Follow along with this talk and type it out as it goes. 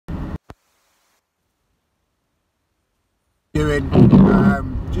doing?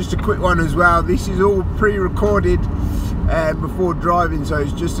 Just a quick one as well. This is all pre-recorded before driving, so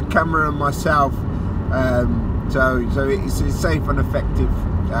it's just a camera and myself. So it's safe and effective.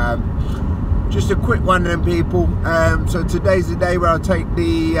 Just a quick one then, people. So today's the day where I'll take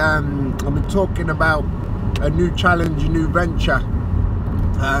the I've been talking about a new challenge, a new venture,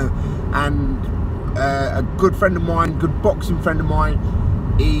 and a good friend of mine, good boxing friend of mine,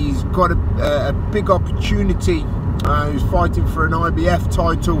 he's got a big opportunity. He's fighting for an IBF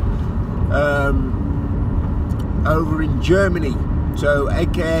title over in Germany, so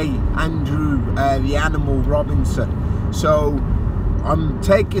aka Andrew the Animal Robinson. So I'm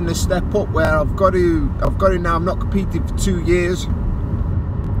taking the step up where I've got to now. I'm not competing for 2 years.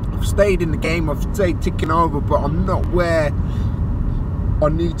 I've stayed in the game, I've stayed ticking over, but I'm not where I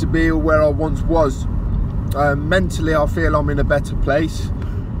need to be or where I once was. Mentally I feel I'm in a better place,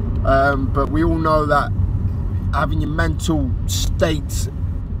 but we all know that having your mental state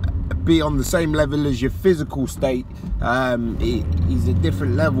be on the same level as your physical state is a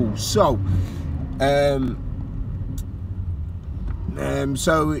different level. So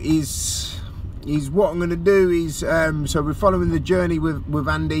so is what I'm going to do is so we're following the journey with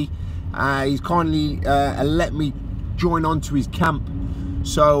Andy. He's kindly let me join onto his camp.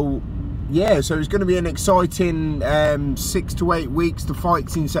 So yeah, so it's going to be an exciting 6 to 8 weeks. The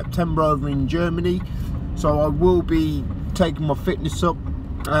fight's in September over in Germany, so I will be taking my fitness up.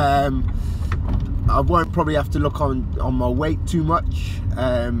 I won't probably have to look on my weight too much,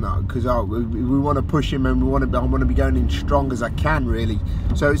 because we want to push him, and I want to be going in strong as I can, really.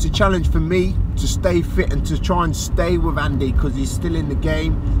 So it's a challenge for me to stay fit and to try and stay with Andy, because he's still in the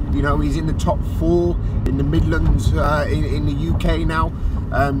game. You know, he's in the top 4 in the Midlands in the UK now.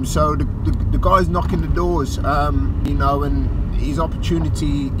 So the guy's knocking the doors, you know, and his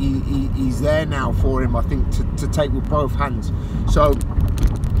opportunity is there now for him, I think, to take with both hands. So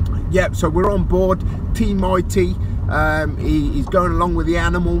yeah, so we're on board. Team Mighty, he's going along with the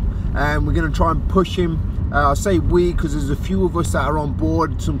Animal, and we're going to try and push him. I say we because there's a few of us that are on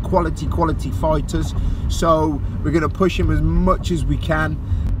board, some quality fighters. So we're going to push him as much as we can.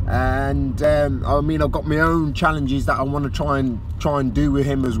 And I mean, I've got my own challenges that I want to try and do with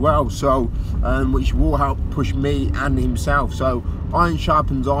him as well. So which will help push me and himself. So iron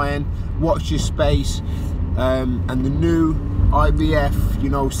sharpens iron. Watch this space. And the new IBF, you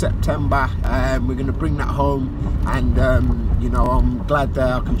know, September, we're going to bring that home, and you know, I'm glad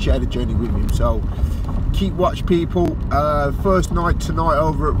that I can share the journey with him. So keep watch, people. First night tonight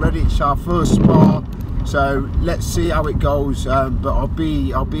over at Reddit. It's our first spar, so let's see how it goes. But I'll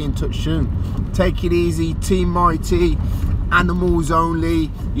be in touch soon. Take it easy, Team Mighty, animals only,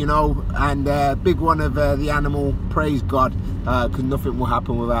 you know, and big one of the Animal. Praise God, because nothing will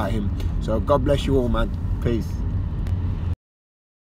happen without him. So God bless you all, man. Peace.